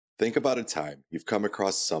Think about a time you've come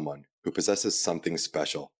across someone who possesses something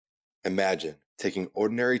special. Imagine taking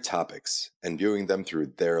ordinary topics and viewing them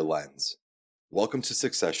through their lens. Welcome to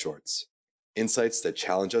Success Shorts, insights that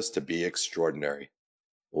challenge us to be extraordinary.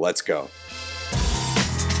 Let's go.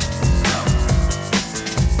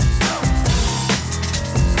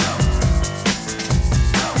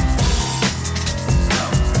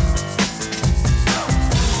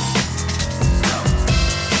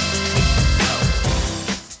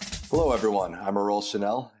 Hello everyone, I'm Varol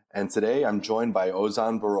Chanel, and today I'm joined by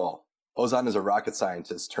Ozan Varol. Ozan is a rocket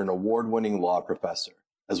scientist turned award-winning law professor,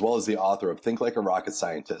 as well as the author of Think Like a Rocket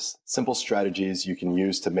Scientist, Simple Strategies You Can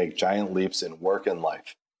Use to Make Giant Leaps in Work and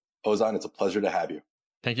Life. Ozan, it's a pleasure to have you.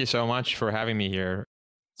 Thank you so much for having me here.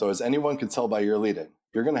 So as anyone can tell by your lead-in,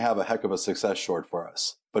 you're going to have a heck of a success short for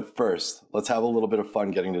us. But first, let's have a little bit of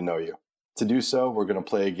fun getting to know you. To do so, we're going to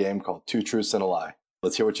play a game called Two Truths and a Lie.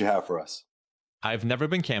 Let's hear what you have for us. I've never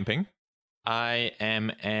been camping. I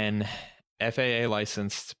am an FAA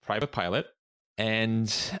licensed private pilot,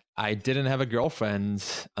 and I didn't have a girlfriend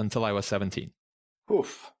until I was 17.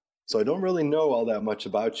 Oof. So I don't really know all that much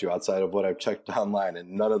about you outside of what I've checked online, and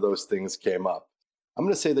none of those things came up. I'm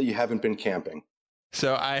going to say that you haven't been camping.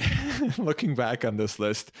 So looking back on this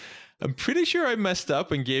list, I'm pretty sure I messed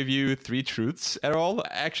up and gave you 3 truths at all.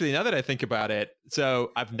 Actually, now that I think about it, so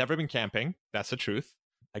I've never been camping. That's the truth.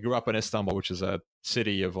 I grew up in Istanbul, which is a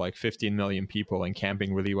city of like 15 million people, and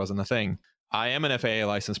camping really wasn't a thing. I am an FAA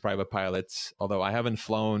licensed private pilot, although I haven't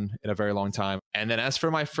flown in a very long time. And then as for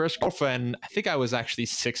my first girlfriend, I think I was actually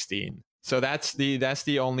 16. So that's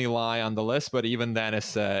the only lie on the list, but even then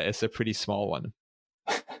it's a pretty small one.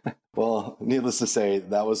 Well, needless to say,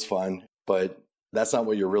 that was fun, but that's not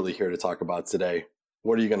what you're really here to talk about today.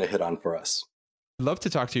 What are you going to hit on for us? I'd love to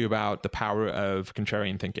talk to you about the power of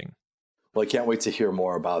contrarian thinking. Well, I can't wait to hear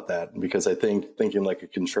more about that, because I think thinking like a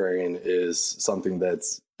contrarian is something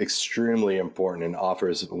that's extremely important and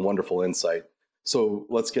offers wonderful insight. So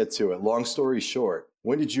let's get to it. Long story short,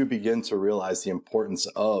 when did you begin to realize the importance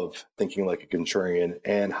of thinking like a contrarian,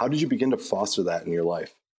 and how did you begin to foster that in your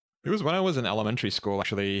life? It was when I was in elementary school,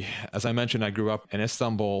 actually. As I mentioned, I grew up in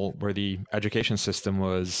Istanbul, where the education system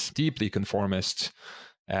was deeply conformist.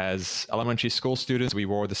 As elementary school students, we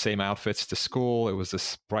wore the same outfits to school. It was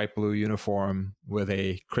this bright blue uniform with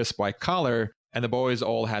a crisp white collar, and the boys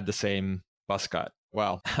all had the same buzz cut.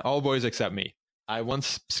 Well, all boys except me. I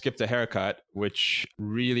once skipped a haircut, which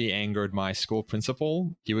really angered my school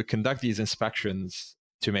principal. He would conduct these inspections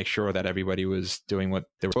to make sure that everybody was doing what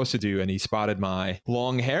they were supposed to do. And he spotted my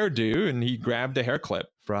long hairdo, and he grabbed a hair clip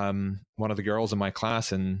from one of the girls in my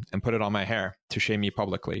class and put it on my hair to shame me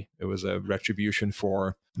publicly. It was a retribution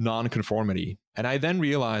for nonconformity. And I then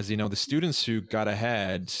realized, the students who got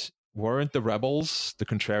ahead weren't the rebels, the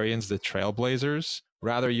contrarians, the trailblazers.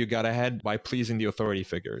 Rather, you got ahead by pleasing the authority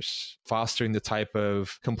figures, fostering the type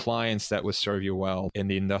of compliance that would serve you well in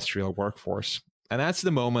the industrial workforce. And that's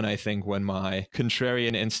the moment, I think, when my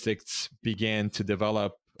contrarian instincts began to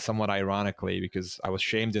develop, somewhat ironically, because I was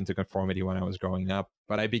shamed into conformity when I was growing up.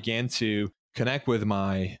 But I began to connect with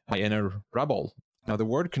my inner rebel. Now, the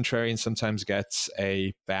word contrarian sometimes gets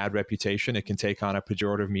a bad reputation. It can take on a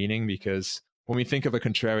pejorative meaning, because when we think of a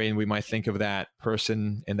contrarian, we might think of that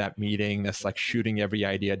person in that meeting that's like shooting every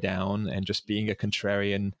idea down and just being a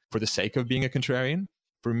contrarian for the sake of being a contrarian.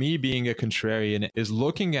 For me, being a contrarian is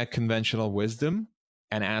looking at conventional wisdom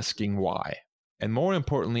and asking why. And more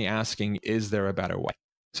importantly, asking, is there a better way?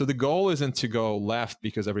 So the goal isn't to go left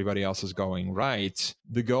because everybody else is going right.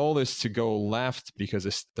 The goal is to go left because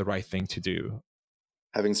it's the right thing to do.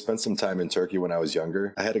 Having spent some time in Turkey when I was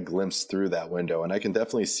younger, I had a glimpse through that window, and I can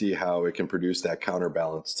definitely see how it can produce that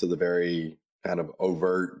counterbalance to the very kind of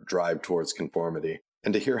overt drive towards conformity.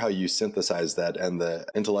 And to hear how you synthesize that and the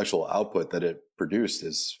intellectual output that it produced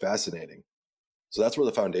is fascinating. So that's where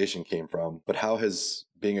the foundation came from. But how has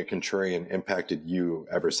being a contrarian impacted you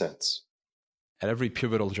ever since? At every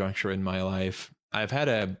pivotal juncture in my life, I've had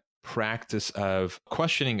a practice of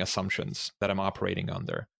questioning assumptions that I'm operating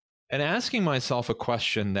under and asking myself a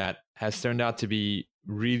question that has turned out to be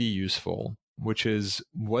really useful, which is,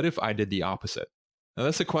 what if I did the opposite? Now,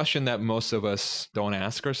 that's a question that most of us don't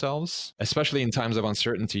ask ourselves, especially in times of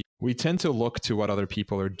uncertainty. We tend to look to what other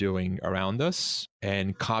people are doing around us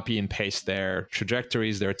and copy and paste their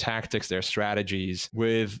trajectories, their tactics, their strategies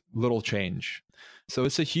with little change. So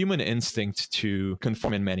it's a human instinct to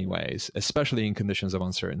conform in many ways, especially in conditions of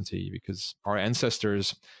uncertainty, because our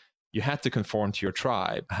ancestors, you had to conform to your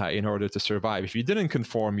tribe in order to survive. If you didn't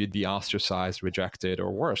conform, you'd be ostracized, rejected,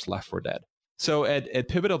 or worse, left for dead. So at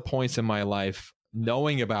pivotal points in my life,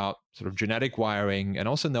 knowing about sort of genetic wiring and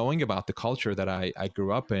also knowing about the culture that I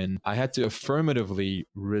grew up in, I had to affirmatively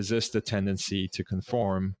resist the tendency to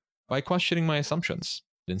conform by questioning my assumptions.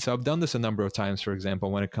 And so I've done this a number of times, for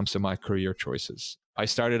example, when it comes to my career choices. I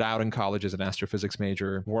started out in college as an astrophysics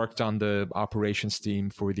major, worked on the operations team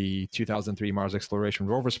for the 2003 Mars Exploration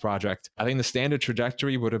Rovers project. I think the standard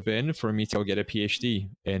trajectory would have been for me to go get a PhD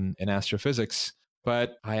in astrophysics.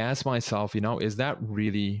 But I asked myself, is that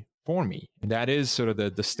really for me? And that is sort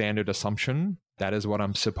of the standard assumption. That is what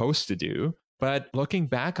I'm supposed to do. But looking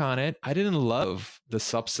back on it, I didn't love the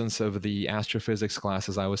substance of the astrophysics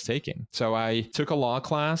classes I was taking. So I took a law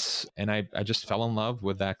class and I just fell in love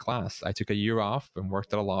with that class. I took a year off and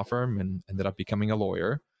worked at a law firm and ended up becoming a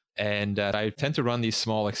lawyer. And I tend to run these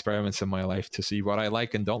small experiments in my life to see what I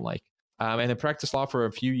like and don't like. And I practiced law for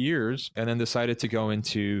a few years and then decided to go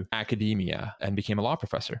into academia and became a law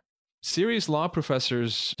professor. Serious law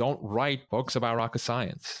professors don't write books about rocket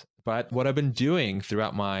science. But what I've been doing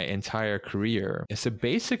throughout my entire career is to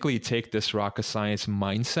basically take this rocket science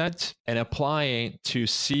mindset and apply it to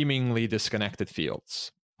seemingly disconnected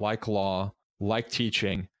fields like law, like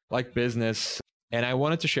teaching, like business. And I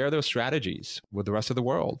wanted to share those strategies with the rest of the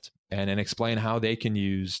world and explain how they can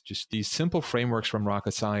use just these simple frameworks from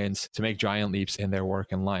rocket science to make giant leaps in their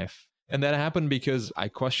work and life. And that happened because I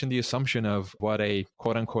questioned the assumption of what a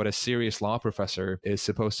quote unquote a serious law professor is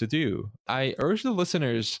supposed to do. I urge the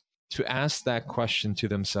listeners to ask that question to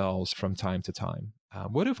themselves from time to time.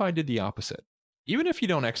 What if I did the opposite? Even if you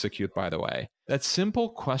don't execute, by the way, that simple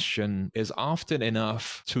question is often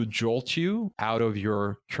enough to jolt you out of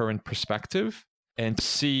your current perspective and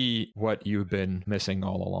see what you've been missing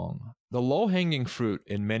all along. The low-hanging fruit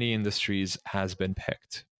in many industries has been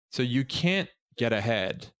picked. So you can't get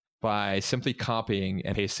ahead by simply copying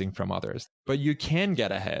and pasting from others. But you can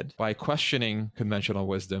get ahead by questioning conventional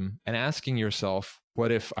wisdom and asking yourself,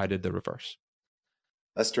 what if I did the reverse?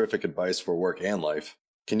 That's terrific advice for work and life.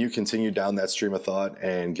 Can you continue down that stream of thought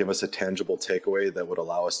and give us a tangible takeaway that would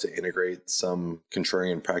allow us to integrate some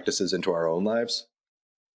contrarian practices into our own lives?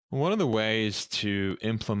 One of the ways to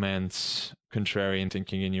implement contrarian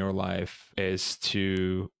thinking in your life is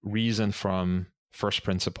to reason from first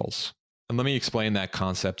principles. And let me explain that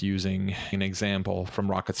concept using an example from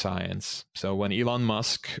rocket science. So when Elon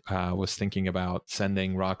Musk was thinking about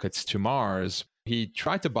sending rockets to Mars, he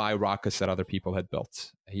tried to buy rockets that other people had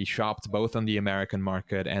built. He shopped both on the American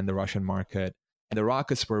market and the Russian market, and the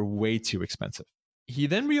rockets were way too expensive. He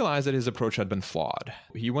then realized that his approach had been flawed.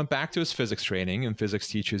 He went back to his physics training, and physics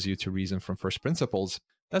teaches you to reason from first principles.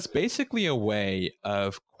 That's basically a way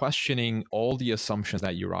of questioning all the assumptions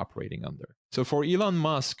that you're operating under. So for Elon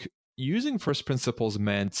Musk, using first principles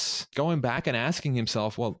meant going back and asking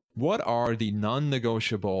himself, well, what are the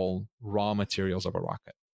non-negotiable raw materials of a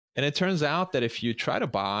rocket? And it turns out that if you try to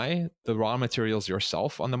buy the raw materials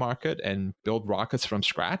yourself on the market and build rockets from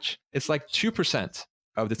scratch, it's like 2%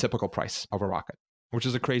 of the typical price of a rocket, which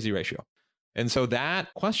is a crazy ratio. And so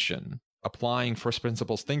that question, applying first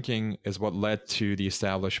principles thinking, is what led to the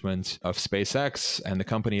establishment of SpaceX, and the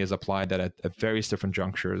company has applied that at various different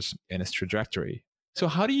junctures in its trajectory. So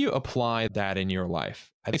how do you apply that in your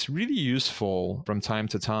life? I think it's really useful from time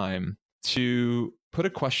to time to put a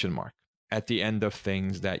question mark at the end of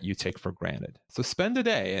things that you take for granted. So spend a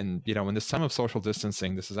day, and in this time of social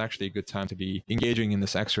distancing, this is actually a good time to be engaging in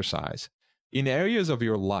this exercise. In areas of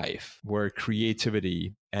your life where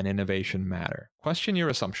creativity and innovation matter, question your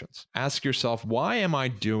assumptions. Ask yourself, why am I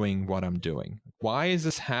doing what I'm doing? Why is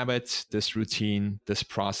this habit, this routine, this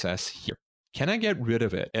process here? Can I get rid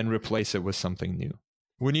of it and replace it with something new?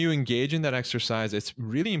 When you engage in that exercise, it's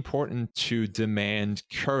really important to demand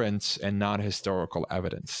current and not historical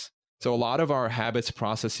evidence. So a lot of our habits,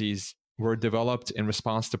 processes were developed in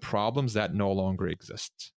response to problems that no longer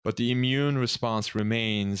exist. But the immune response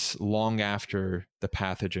remains long after the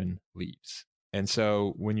pathogen leaves. And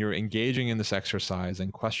so when you're engaging in this exercise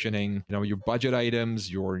and questioning, your budget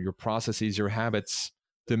items, your processes, your habits,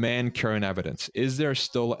 demand current evidence. Is there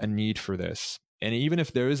still a need for this? And even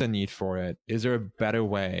if there is a need for it, is there a better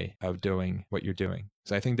way of doing what you're doing?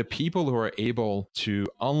 So I think the people who are able to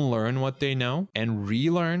unlearn what they know and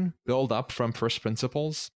relearn, build up from first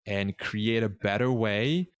principles and create a better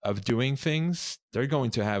way of doing things, they're going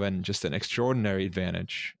to have just an extraordinary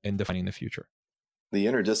advantage in defining the future. The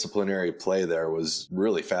interdisciplinary play there was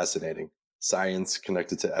really fascinating. Science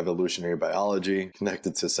connected to evolutionary biology,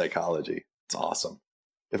 connected to psychology. It's awesome.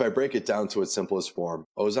 If I break it down to its simplest form,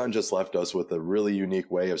 Ozan just left us with a really unique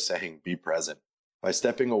way of saying be present. By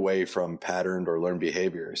stepping away from patterned or learned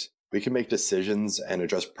behaviors, We can make decisions and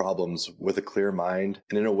address problems with a clear mind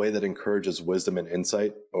and in a way that encourages wisdom and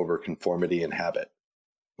insight over conformity and habit,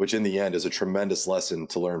 which in the end is a tremendous lesson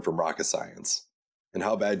to learn from rocket science. And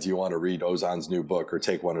how bad do you want to read Ozan's new book or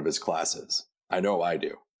take one of his classes? I know I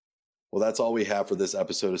do. Well, that's all we have for this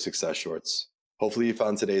episode of Success Shorts. Hopefully you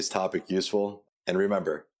found today's topic useful. And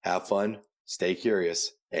remember, have fun, stay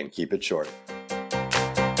curious, and keep it short.